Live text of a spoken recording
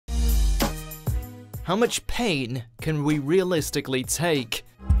how much pain can we realistically take?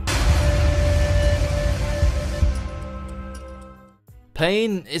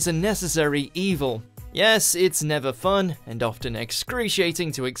 Pain is a necessary evil. Yes, it's never fun and often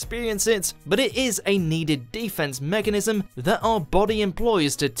excruciating to experience it, but it is a needed defense mechanism that our body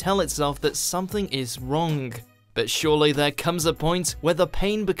employs to tell itself that something is wrong. But surely there comes a point where the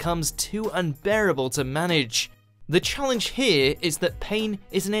pain becomes too unbearable to manage. The challenge here is that pain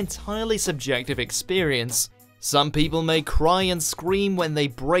is an entirely subjective experience. Some people may cry and scream when they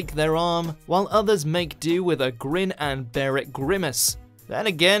break their arm, while others make do with a grin and bear it grimace. Then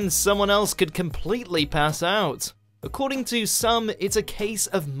again, someone else could completely pass out. According to some, it's a case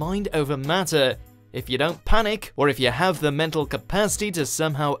of mind over matter. If you don't panic, or if you have the mental capacity to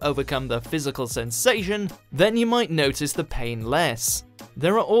somehow overcome the physical sensation, then you might notice the pain less.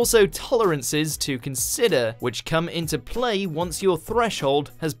 There are also tolerances to consider, which come into play once your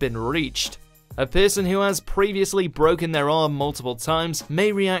threshold has been reached. A person who has previously broken their arm multiple times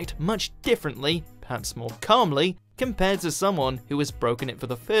may react much differently, perhaps more calmly, compared to someone who has broken it for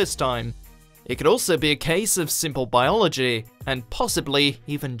the first time. It could also be a case of simple biology, and possibly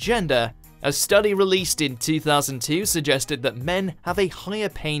even gender. A study released in 2002 suggested that men have a higher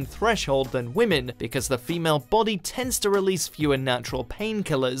pain threshold than women because the female body tends to release fewer natural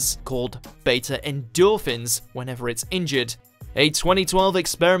painkillers, called beta endorphins, whenever it's injured. A 2012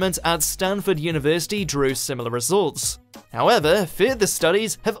 experiment at Stanford University drew similar results. However, further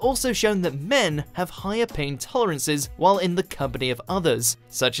studies have also shown that men have higher pain tolerances while in the company of others,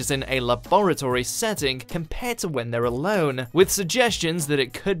 such as in a laboratory setting, compared to when they're alone, with suggestions that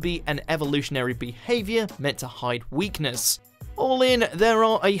it could be an evolutionary behavior meant to hide weakness. All in, there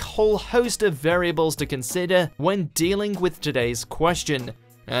are a whole host of variables to consider when dealing with today's question.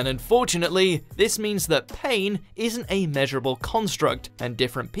 And unfortunately, this means that pain isn't a measurable construct, and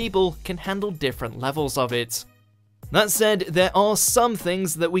different people can handle different levels of it. That said, there are some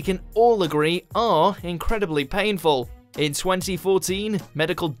things that we can all agree are incredibly painful. In 2014,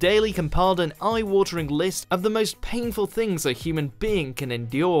 Medical Daily compiled an eye-watering list of the most painful things a human being can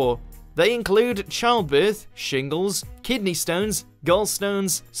endure. They include childbirth, shingles, kidney stones,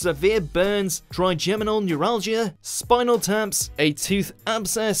 gallstones, severe burns, trigeminal neuralgia, spinal taps, a tooth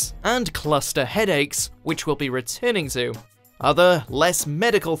abscess, and cluster headaches, which we'll be returning to. Other, less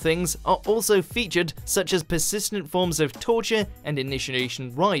medical things are also featured, such as persistent forms of torture and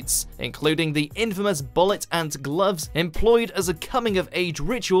initiation rites, including the infamous bullet and gloves employed as a coming-of-age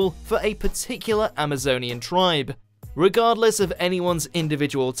ritual for a particular Amazonian tribe. Regardless of anyone's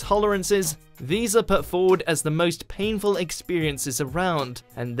individual tolerances, these are put forward as the most painful experiences around,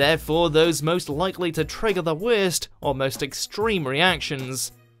 and therefore those most likely to trigger the worst or most extreme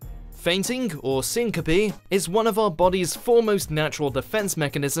reactions. Fainting, or syncope, is one of our body's foremost natural defense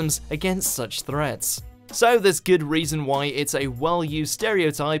mechanisms against such threats. So there's good reason why it's a well-used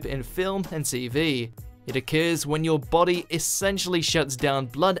stereotype in film and TV. It occurs when your body essentially shuts down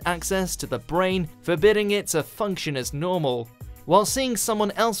blood access to the brain, forbidding it to function as normal. While seeing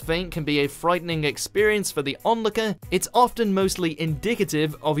someone else faint can be a frightening experience for the onlooker, it's often mostly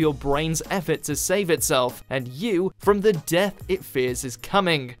indicative of your brain's effort to save itself, and you, from the death it fears is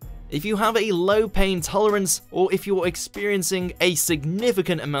coming. If you have a low pain tolerance, or if you're experiencing a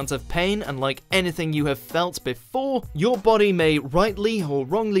significant amount of pain unlike anything you have felt before, your body may rightly or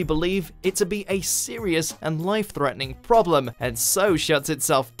wrongly believe it to be a serious and life-threatening problem, and so shuts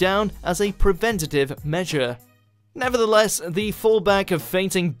itself down as a preventative measure. Nevertheless, the fallback of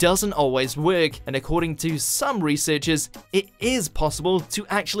fainting doesn't always work, and according to some researchers, it is possible to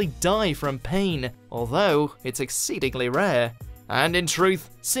actually die from pain, although it's exceedingly rare. And in truth,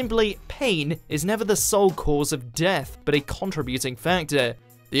 simply pain is never the sole cause of death, but a contributing factor.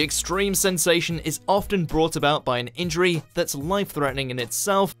 The extreme sensation is often brought about by an injury that's life-threatening in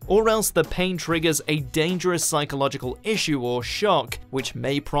itself, or else the pain triggers a dangerous psychological issue or shock, which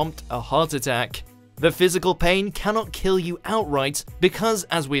may prompt a heart attack. The physical pain cannot kill you outright because,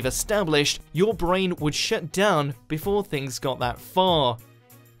 as we've established, your brain would shut down before things got that far.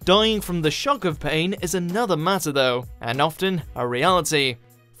 Dying from the shock of pain is another matter though, and often a reality.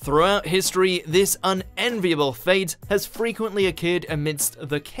 Throughout history, this unenviable fate has frequently occurred amidst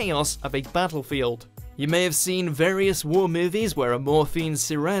the chaos of a battlefield. You may have seen various war movies where a morphine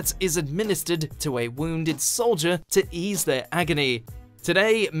syringe is administered to a wounded soldier to ease their agony.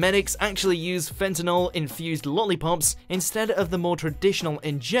 Today, medics actually use fentanyl-infused lollipops instead of the more traditional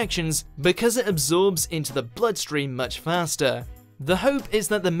injections because it absorbs into the bloodstream much faster. The hope is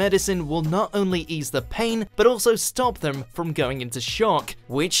that the medicine will not only ease the pain, but also stop them from going into shock,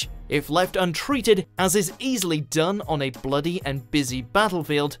 which, if left untreated, as is easily done on a bloody and busy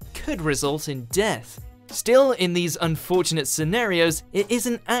battlefield, could result in death. Still, in these unfortunate scenarios, it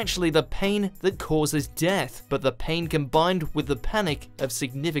isn't actually the pain that causes death, but the pain combined with the panic of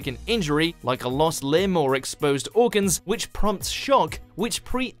significant injury, like a lost limb or exposed organs, which prompts shock, which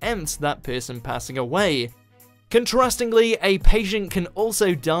preempts that person passing away. Contrastingly, a patient can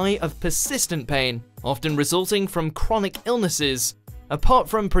also die of persistent pain, often resulting from chronic illnesses. Apart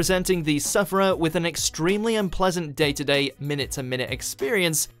from presenting the sufferer with an extremely unpleasant day-to-day, minute-to-minute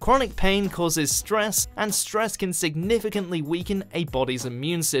experience, chronic pain causes stress, and stress can significantly weaken a body's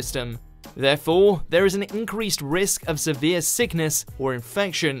immune system. Therefore, there is an increased risk of severe sickness or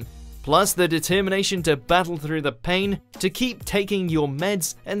infection. Plus, the determination to battle through the pain, to keep taking your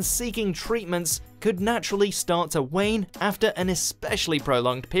meds and seeking treatments could naturally start to wane after an especially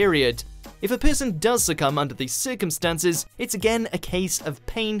prolonged period. If a person does succumb under these circumstances, it's again a case of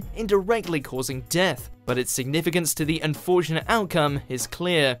pain indirectly causing death, but its significance to the unfortunate outcome is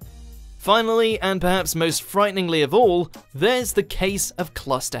clear. Finally, and perhaps most frighteningly of all, there's the case of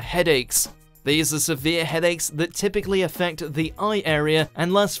cluster headaches. These are severe headaches that typically affect the eye area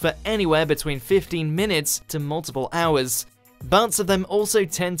and last for anywhere between 15 minutes to multiple hours. Bouts of them also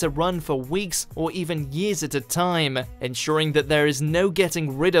tend to run for weeks or even years at a time, ensuring that there is no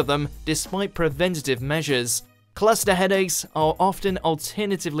getting rid of them despite preventative measures. Cluster headaches are often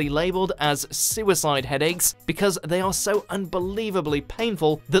alternatively labeled as suicide headaches because they are so unbelievably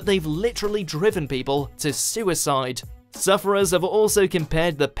painful that they've literally driven people to suicide. Sufferers have also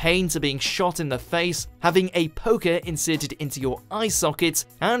compared the pain to being shot in the face, having a poker inserted into your eye socket,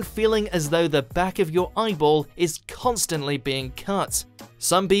 and feeling as though the back of your eyeball is constantly being cut.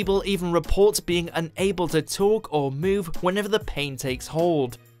 Some people even report being unable to talk or move whenever the pain takes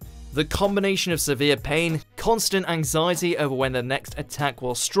hold. The combination of severe pain, constant anxiety over when the next attack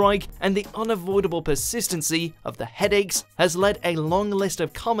will strike, and the unavoidable persistency of the headaches has led a long list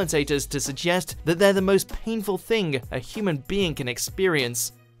of commentators to suggest that they're the most painful thing a human being can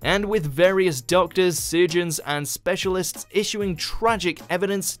experience. And with various doctors, surgeons, and specialists issuing tragic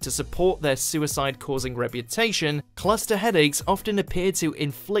evidence to support their suicide-causing reputation, cluster headaches often appear to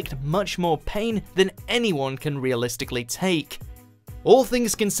inflict much more pain than anyone can realistically take. All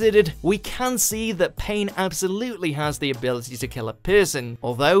things considered, we can see that pain absolutely has the ability to kill a person,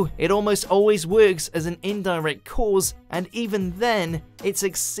 although it almost always works as an indirect cause, and even then, it's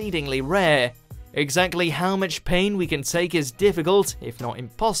exceedingly rare. Exactly how much pain we can take is difficult, if not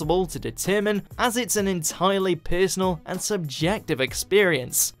impossible, to determine, as it's an entirely personal and subjective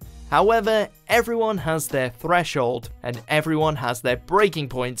experience. However, everyone has their threshold, and everyone has their breaking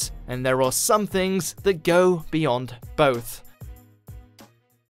point, and there are some things that go beyond both.